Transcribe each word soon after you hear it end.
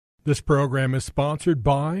This program is sponsored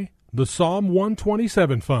by the Psalm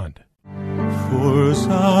 127 Fund. For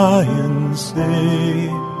Zion's sake,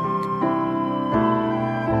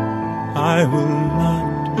 I will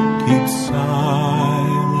not keep silent.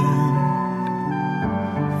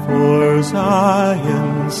 For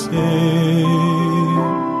Zion's sake,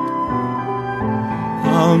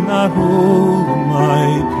 I'll not hold my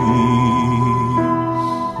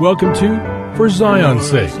peace. Welcome to For Zion's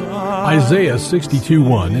Sake. Isaiah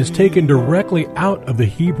 62:1 is taken directly out of the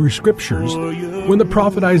Hebrew Scriptures when the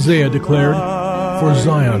prophet Isaiah declared, "For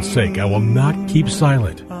Zion's sake I will not keep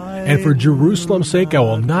silent, and for Jerusalem's sake I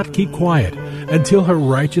will not keep quiet, until her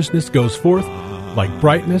righteousness goes forth like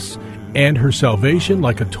brightness, and her salvation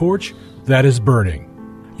like a torch that is burning."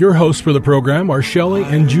 Your hosts for the program are Shelley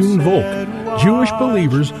and June Volk, Jewish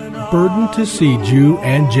believers burdened to see Jew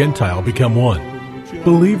and Gentile become one.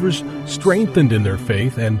 Believers strengthened in their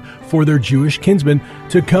faith and for their Jewish kinsmen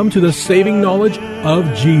to come to the saving knowledge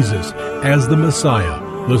of Jesus as the Messiah,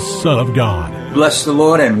 the Son of God. Bless the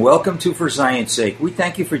Lord and welcome to For Zion's Sake. We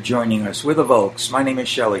thank you for joining us. We're the Volks. My name is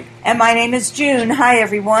Shelley. And my name is June. Hi,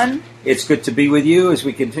 everyone. It's good to be with you as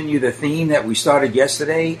we continue the theme that we started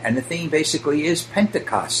yesterday, and the theme basically is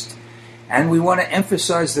Pentecost. And we want to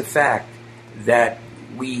emphasize the fact that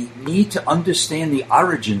we need to understand the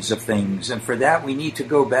origins of things, and for that we need to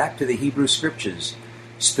go back to the Hebrew Scriptures.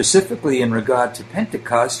 Specifically in regard to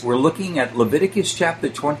Pentecost, we're looking at Leviticus chapter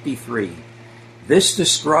 23. This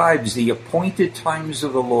describes the appointed times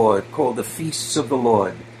of the Lord, called the feasts of the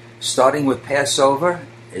Lord, starting with Passover,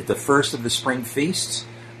 the first of the spring feasts,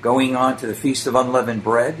 going on to the Feast of Unleavened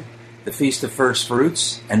Bread, the Feast of First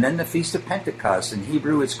Fruits, and then the Feast of Pentecost. In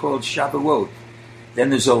Hebrew it's called Shavuot. Then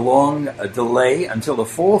there's a long delay until the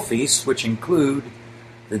fall feasts, which include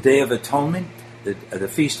the Day of Atonement, the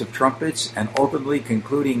Feast of Trumpets, and ultimately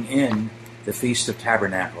concluding in the Feast of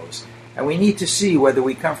Tabernacles. And we need to see whether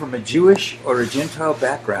we come from a Jewish or a Gentile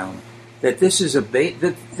background, that this is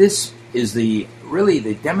really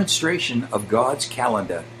the demonstration of God's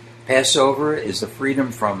calendar. Passover is the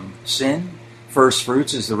freedom from sin, First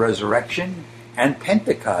Fruits is the resurrection, and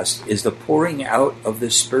Pentecost is the pouring out of the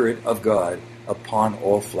Spirit of God upon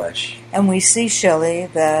all flesh. And we see, Shelley,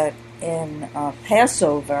 that in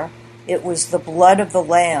Passover, it was the blood of the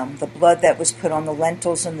lamb, the blood that was put on the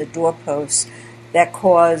lintels and the doorposts, that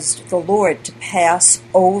caused the Lord to pass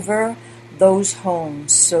over those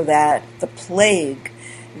homes so that the plague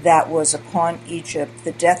that was upon Egypt,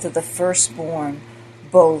 the death of the firstborn,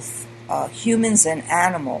 both humans and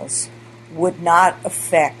animals, would not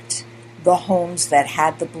affect the homes that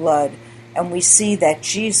had the blood. And we see that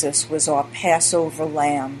Jesus was our Passover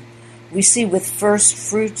lamb. We see with First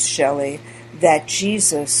Fruits, Shelley, that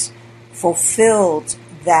Jesus fulfilled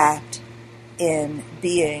that in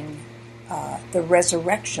being the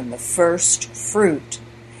resurrection, the first fruit.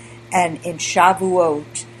 And in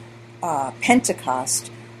Shavuot, Pentecost,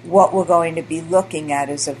 what we're going to be looking at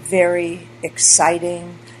is a very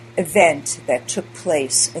exciting event that took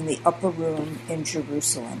place in the upper room in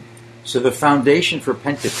Jerusalem. So the foundation for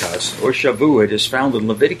Pentecost, or Shavuot, is found in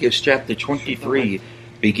Leviticus chapter 23,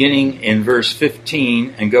 beginning in verse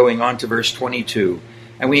 15 and going on to verse 22.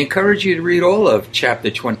 And we encourage you to read all of chapter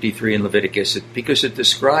 23 in Leviticus because it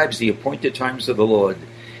describes the appointed times of the Lord.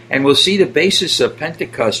 And we'll see the basis of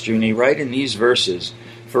Pentecost, Junie, right in these verses.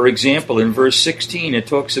 For example, in verse 16, it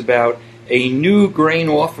talks about a new grain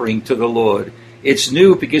offering to the Lord. It's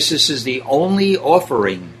new because this is the only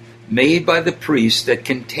offering made by the priest that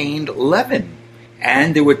contained leaven.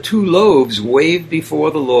 And there were 2 loaves waved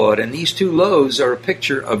before the Lord, and these 2 loaves are a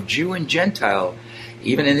picture of Jew and Gentile.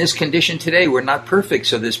 Even in this condition today, we're not perfect,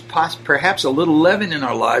 so there's perhaps a little leaven in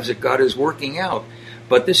our lives that God is working out.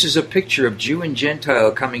 But this is a picture of Jew and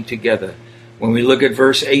Gentile coming together. When we look at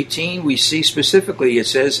verse 18, we see specifically it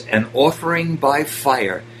says, an offering by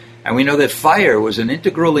fire. And we know that fire was an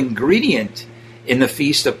integral ingredient in the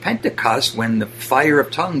Feast of Pentecost when the fire of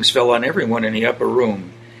tongues fell on everyone in the upper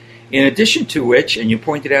room. In addition to which, and you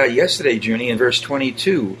pointed out yesterday, Junie, in verse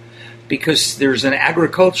 22, because there's an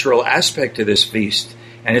agricultural aspect to this feast.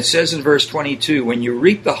 And it says in verse 22, when you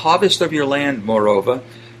reap the harvest of your land, moreover,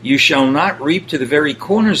 you shall not reap to the very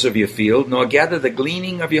corners of your field, nor gather the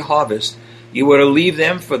gleaning of your harvest. You are to leave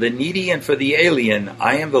them for the needy and for the alien.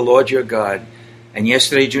 I am the Lord your God. And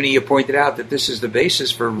yesterday, Junie, you pointed out that this is the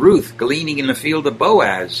basis for Ruth gleaning in the field of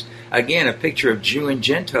Boaz. Again, a picture of Jew and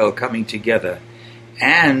Gentile coming together.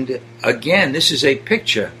 And again, this is a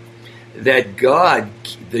picture that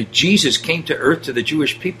Jesus came to earth to the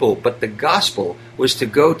Jewish people, but the gospel was to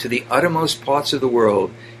go to the uttermost parts of the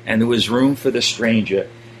world, and there was room for the stranger.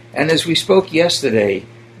 And as we spoke yesterday,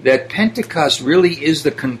 that Pentecost really is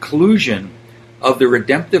the conclusion of the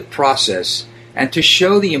redemptive process, and to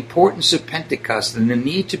show the importance of Pentecost and the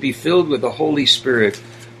need to be filled with the Holy Spirit,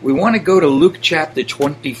 we want to go to Luke chapter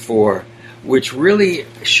 24, which really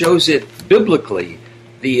shows it biblically,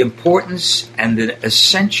 the importance and the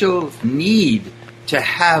essential need to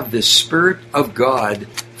have the Spirit of God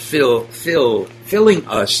filling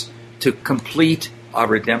us to complete our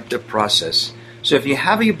redemptive process. So if you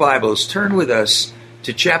have your Bibles, turn with us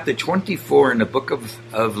to chapter 24 in the book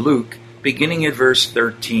of Luke, beginning at verse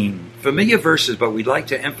 13. Familiar verses, but we'd like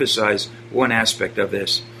to emphasize one aspect of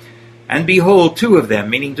this. And behold, two of them,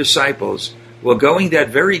 meaning disciples, were going that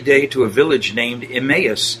very day to a village named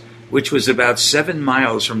Emmaus, which was about 7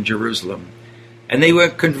 miles from Jerusalem. And they were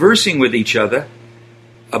conversing with each other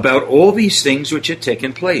about all these things which had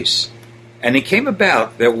taken place. And it came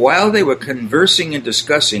about that while they were conversing and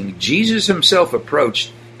discussing, Jesus himself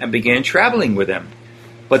approached and began traveling with them.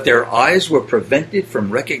 But their eyes were prevented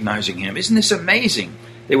from recognizing him. Isn't this amazing?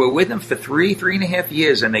 They were with him for 3.5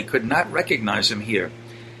 years, and they could not recognize him here.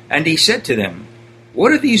 And he said to them,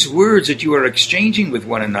 "What are these words that you are exchanging with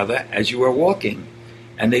one another as you are walking?"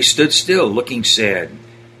 And they stood still, looking sad.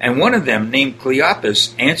 And one of them, named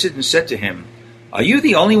Cleopas, answered and said to him, "Are you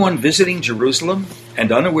the only one visiting Jerusalem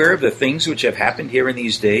and unaware of the things which have happened here in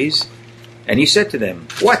these days?" And he said to them,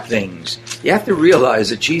 "What things?" You have to realize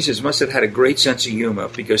that Jesus must have had a great sense of humor,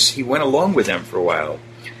 because he went along with them for a while.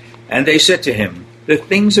 And they said to him, "The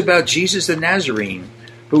things about Jesus the Nazarene,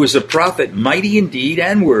 who was a prophet, mighty in deed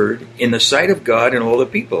and word, in the sight of God and all the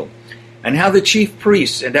people, and how the chief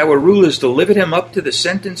priests and our rulers delivered him up to the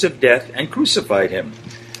sentence of death and crucified him.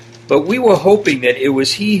 But we were hoping that it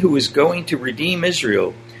was he who was going to redeem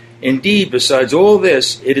Israel. Indeed, besides all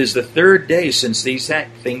this, it is the 3rd day since these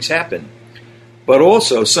things happened. But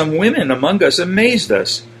also some women among us amazed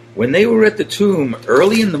us when they were at the tomb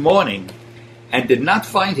early in the morning and did not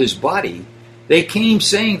find his body. They came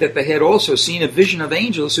saying that they had also seen a vision of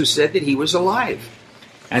angels who said that he was alive.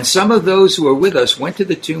 And some of those who were with us went to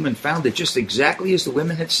the tomb and found it just exactly as the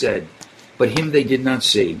women had said, but him they did not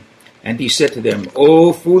see. And he said to them,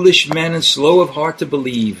 O foolish men and slow of heart to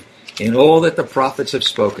believe in all that the prophets have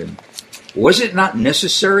spoken. Was it not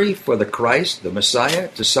necessary for the Christ, the Messiah,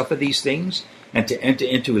 to suffer these things and to enter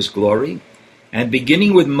into his glory? And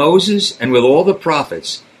beginning with Moses and with all the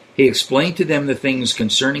prophets, he explained to them the things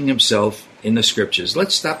concerning himself in the scriptures.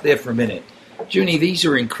 Let's stop there for a minute. Junie, these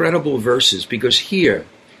are incredible verses, because here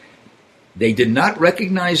they did not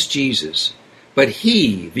recognize Jesus, but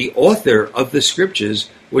he, the author of the scriptures,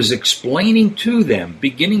 was explaining to them,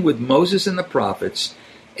 beginning with Moses and the prophets,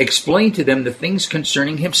 explained to them the things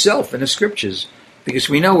concerning himself in the scriptures. Because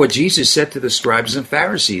we know what Jesus said to the scribes and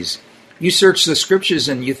Pharisees. You search the scriptures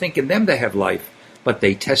and you think in them they have life, but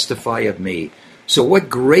they testify of me. So what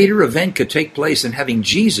greater event could take place than having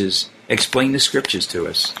Jesus explain the scriptures to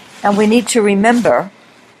us? And we need to remember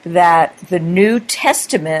that the New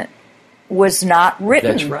Testament was not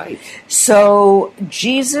written. That's right. So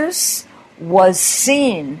Jesus was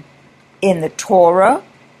seen in the Torah,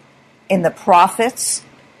 in the prophets,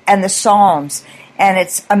 and the Psalms. And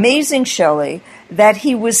it's amazing, Shelley, that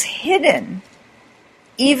he was hidden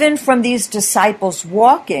even from these disciples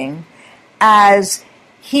walking, as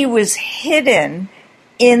he was hidden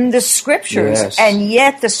in the scriptures. Yes. And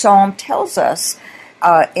yet the Psalm tells us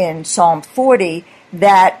in Psalm 40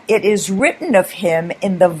 that it is written of him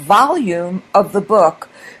in the volume of the book.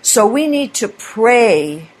 So we need to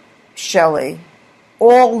pray, Shelley,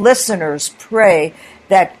 all listeners pray,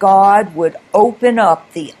 that God would open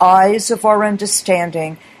up the eyes of our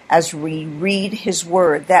understanding as we read his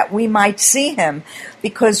word, that we might see him.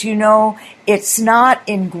 Because, you know, it's not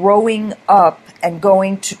in growing up and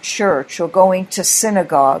going to church or going to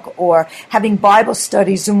synagogue or having Bible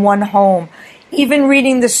studies in one home, even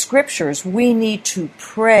reading the scriptures. We need to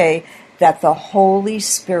pray that the Holy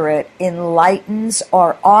Spirit enlightens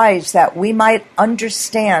our eyes, that we might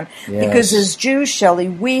understand. Yes. Because as Jews, Shelley,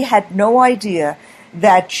 we had no idea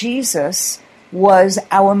that Jesus was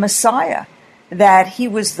our Messiah, that he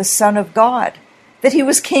was the Son of God, that he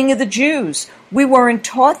was King of the Jews. We weren't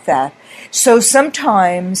taught that. So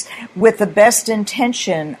sometimes, with the best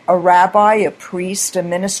intention, a rabbi, a priest, a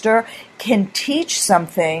minister can teach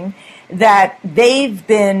something that they've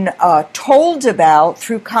been told about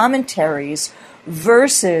through commentaries,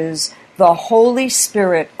 versus the Holy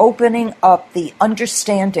Spirit opening up the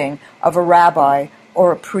understanding of a rabbi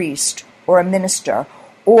or a priest or a minister,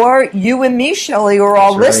 or you and me, Shelley, or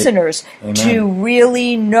all listeners, Amen. To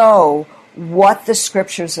really know what the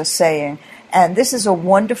scriptures are saying. And this is a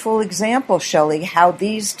wonderful example, Shelley, how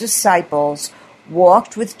these disciples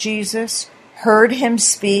walked with Jesus, heard him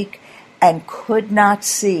speak, and could not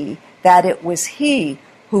see that it was he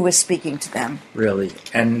who was speaking to them. Really.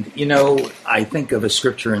 And, I think of a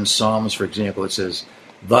scripture in Psalms, for example. It says,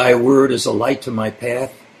 "Thy word is a light to my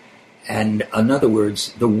path." And in other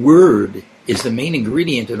words, the word is the main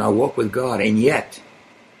ingredient in our walk with God. And yet,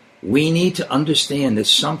 we need to understand there's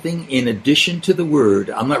something in addition to the word.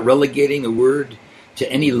 I'm not relegating the word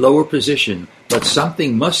to any lower position, but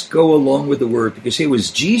something must go along with the word, because it was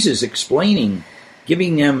Jesus explaining,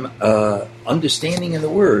 giving them understanding in the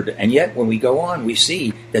word. And yet, when we go on, we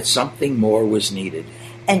see that something more was needed.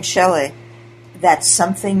 And Shelley, that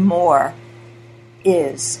something more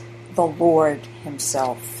is the Lord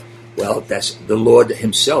himself. Well, that's the Lord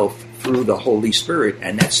himself through the Holy Spirit,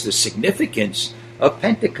 and that's the significance of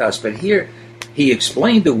Pentecost. But here, he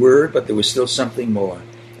explained the word, but there was still something more.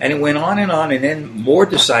 And it went on, and then more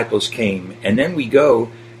disciples came. And then we go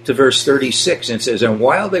to verse 36, and it says, "And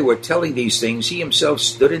while they were telling these things, he himself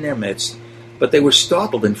stood in their midst, but they were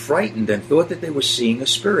startled and frightened and thought that they were seeing a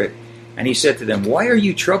spirit. And he said to them, Why are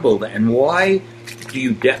you troubled, and why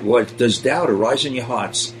does doubt arise in your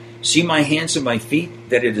hearts? See my hands and my feet,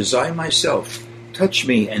 that it is I myself. Touch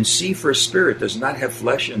me and see, for a spirit does not have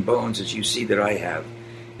flesh and bones as you see that I have."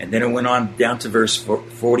 And then it went on down to verse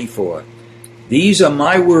 44. "These are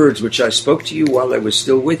my words which I spoke to you while I was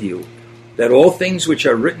still with you, that all things which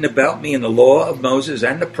are written about me in the law of Moses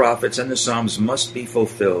and the prophets and the Psalms must be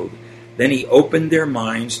fulfilled." Then he opened their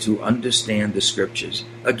minds to understand the scriptures.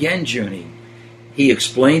 Again, Junie, he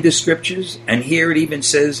explained the scriptures, and here it even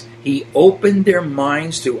says he opened their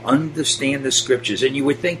minds to understand the scriptures. And you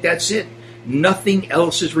would think that's it. Nothing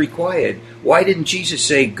else is required. Why didn't Jesus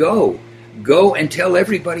say, go and tell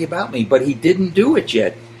everybody about me? But he didn't do it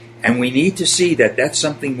yet. And we need to see that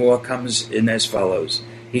something more comes in as follows.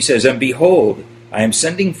 He says, "And behold, I am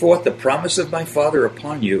sending forth the promise of my Father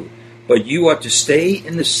upon you, but you are to stay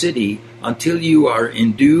in the city until you are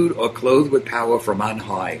endued or clothed with power from on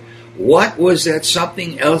high." What was that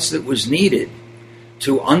something else that was needed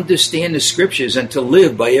to understand the scriptures and to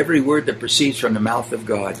live by every word that proceeds from the mouth of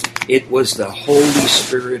God? It was the Holy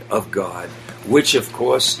Spirit of God, which of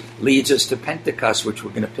course leads us to Pentecost, which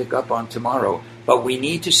we're going to pick up on tomorrow. But we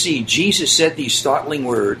need to see, Jesus said these startling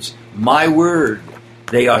words, "My word,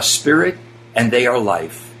 they are spirit and they are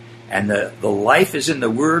life." And the life is in the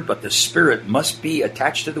word, but the spirit must be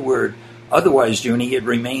attached to the word. Otherwise, Junie, it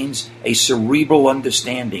remains a cerebral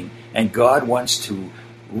understanding. And God wants to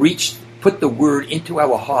put the word into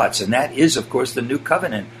our hearts. And that is, of course, the new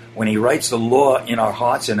covenant, when he writes the law in our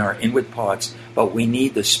hearts and our inward parts. But we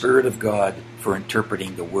need the Spirit of God for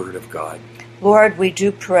interpreting the word of God. Lord, we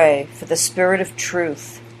do pray for the Spirit of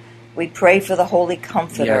truth. We pray for the Holy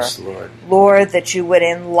Comforter. Yes, Lord. Lord, that you would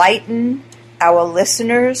enlighten our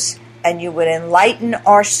listeners and you would enlighten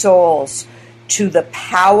our souls to the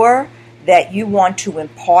power that you want to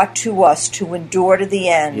impart to us to endure to the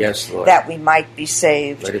end, yes, Lord, that we might be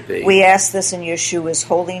saved. Let it be. We ask this in Yeshua's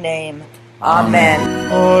holy name. Amen.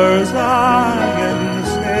 For Zion's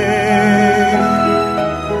sake.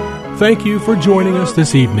 Thank you for joining us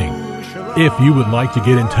this evening. If you would like to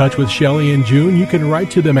get in touch with Shelley and June, you can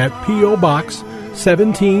write to them at P.O. Box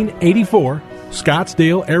 1784,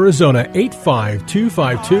 Scottsdale, Arizona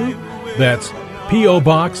 85252. That's P.O.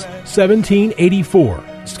 Box 1784,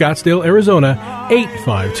 Scottsdale, Arizona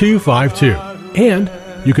 85252. And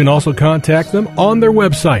you can also contact them on their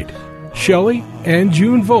website,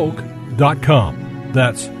 ShelleyandJuneVolk.com.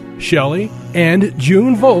 That's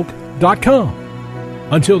ShelleyandJuneVolk.com.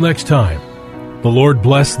 Until next time, the Lord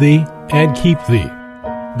bless thee and keep thee.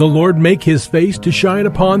 The Lord make his face to shine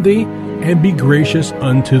upon thee and be gracious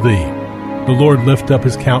unto thee. The Lord lift up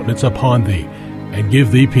his countenance upon thee and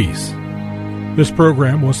give thee peace. This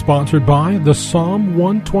program was sponsored by the Psalm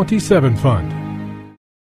 127 Fund.